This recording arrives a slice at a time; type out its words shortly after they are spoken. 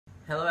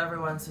Hello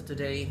everyone, so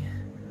today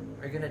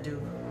we're gonna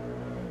do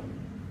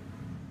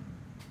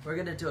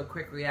a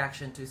quick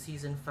reaction to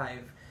season 5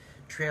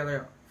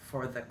 trailer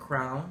for The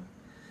Crown.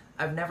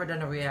 I've never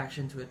done a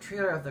reaction to a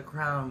trailer of The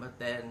Crown, but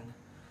then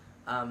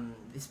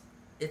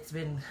it's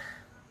been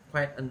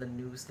quite on the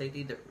news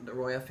lately. The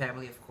royal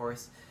family, of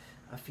course,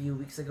 a few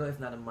weeks ago, if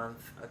not a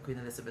month, Queen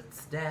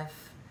Elizabeth's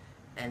death,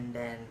 and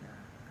then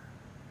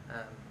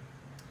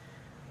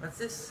what's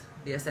this?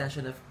 The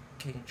ascension of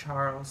King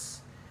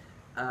Charles.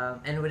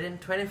 And within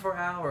 24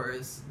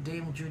 hours,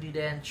 Dame Judi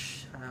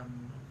Dench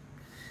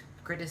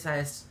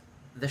criticized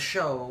the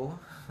show,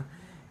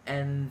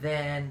 and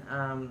then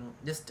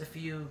just a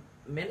few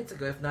minutes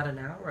ago, if not an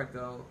hour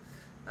ago,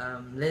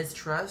 Liz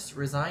Truss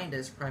resigned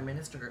as Prime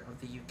Minister of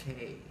the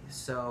UK.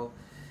 So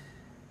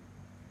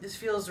this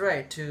feels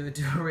right to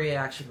do a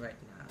reaction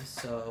right now.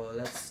 So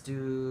let's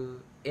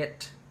do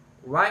it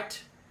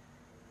right.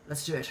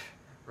 Let's do it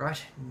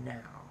right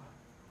now.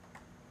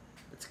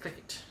 Let's click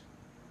it.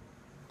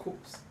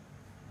 Course.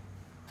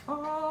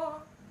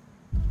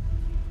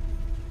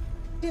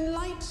 In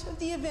light of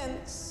the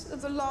events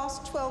of the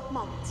last 12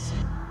 months,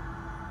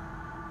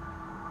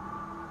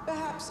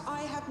 perhaps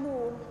I have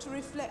more to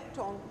reflect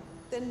on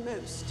than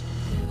most.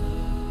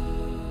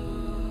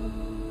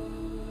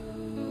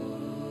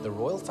 The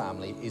royal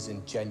family is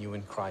in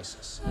genuine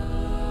crisis.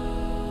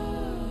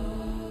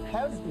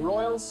 Have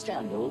royal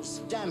scandals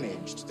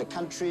damaged the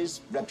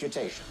country's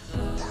reputation?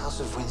 The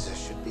House of Windsor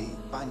should be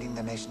binding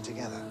the nation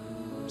together,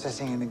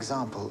 setting an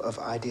example of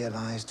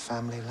idealized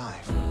family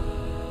life.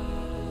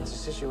 It's a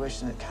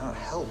situation that cannot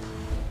help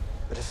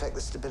but affect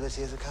the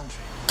stability of the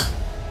country.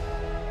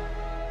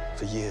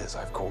 For years,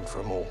 I've called for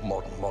a more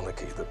modern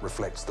monarchy that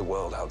reflects the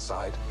world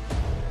outside.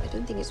 I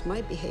don't think it's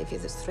my behaviour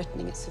that's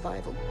threatening its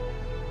survival.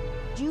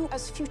 You,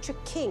 as future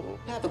king,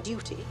 have a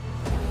duty.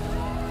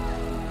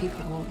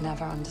 People will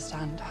never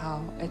understand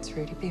how it's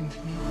really been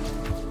for me.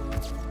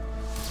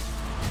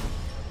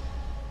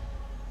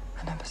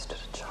 I never stood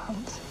a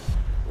chance.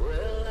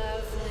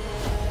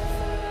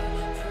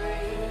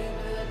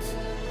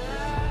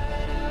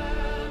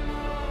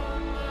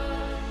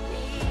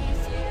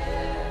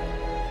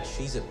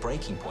 She's at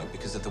breaking point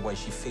because of the way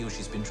she feels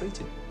she's been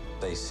treated.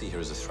 They see her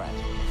as a threat.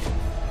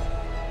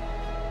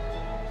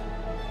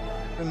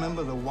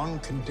 Remember the one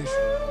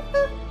condition,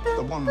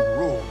 the one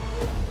rule.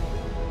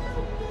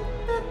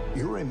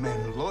 You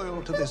remain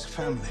loyal to this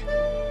family.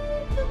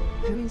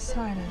 Who is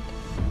silent?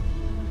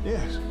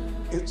 Yes,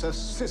 it's a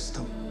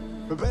system.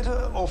 For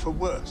better or for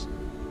worse,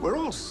 we're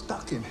all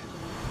stuck in it.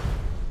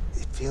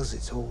 It feels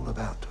it's all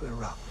about to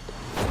erupt.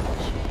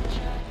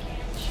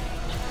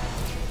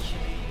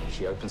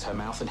 She opens her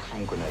mouth and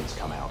hand grenades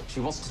come out. She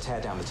wants to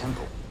tear down the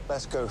temple.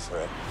 Let's go for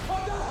it.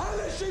 What the hell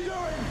is she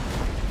doing?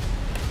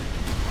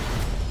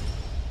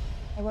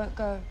 I won't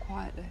go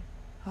quietly.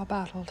 I'll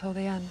battle till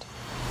the end.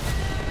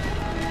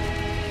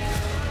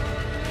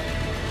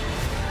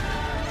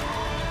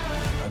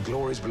 Our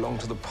glories belong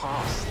to the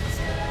past.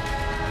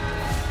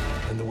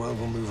 And the world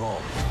will move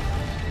on.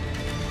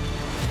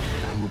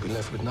 And we'll be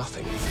left with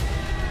nothing.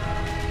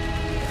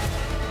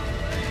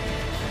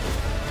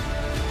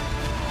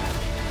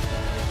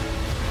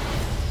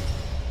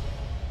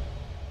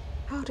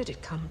 How did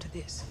it come to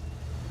this?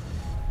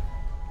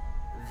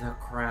 The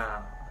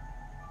Crown.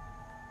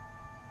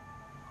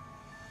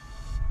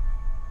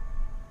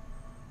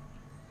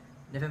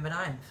 November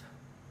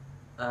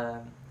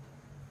 9th.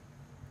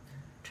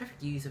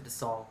 Terrific use of the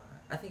song.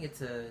 I think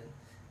it's a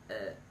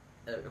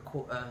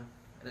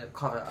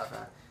cover of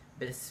a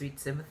Bittersweet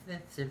Symphony.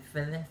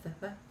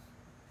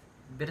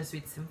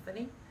 Bittersweet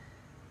Symphony.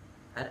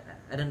 I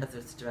don't know if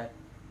it's the right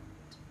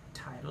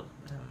title,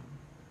 but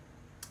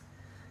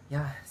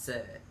yeah.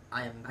 So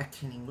I am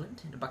back in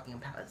England in the Buckingham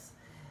Palace.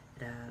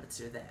 Let's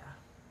do there.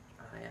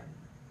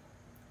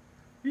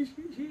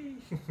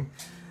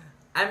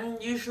 I'm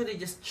usually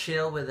just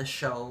chill with a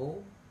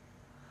show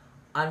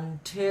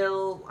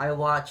until I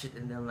watch it,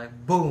 and then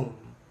like boom,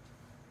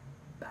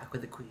 back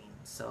with the Queen.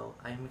 So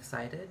I'm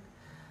excited.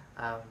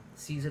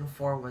 Season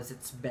 4 was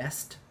its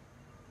best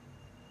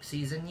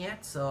season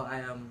yet, so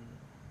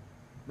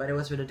but it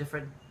was with a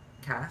different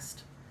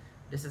cast.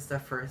 This is the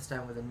first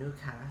time with a new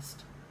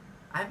cast.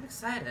 I'm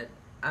excited.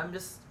 I'm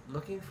just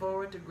looking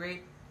forward to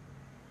great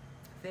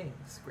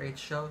things, great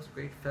shows,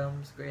 great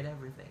films, great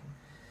everything.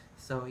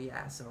 So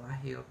yeah, so I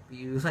hope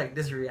you like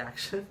this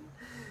reaction.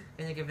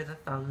 Can you give it a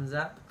thumbs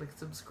up, click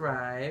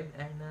subscribe,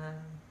 and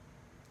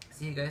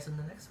see you guys in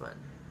the next one.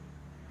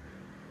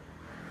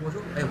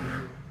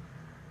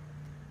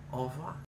 Au revoir.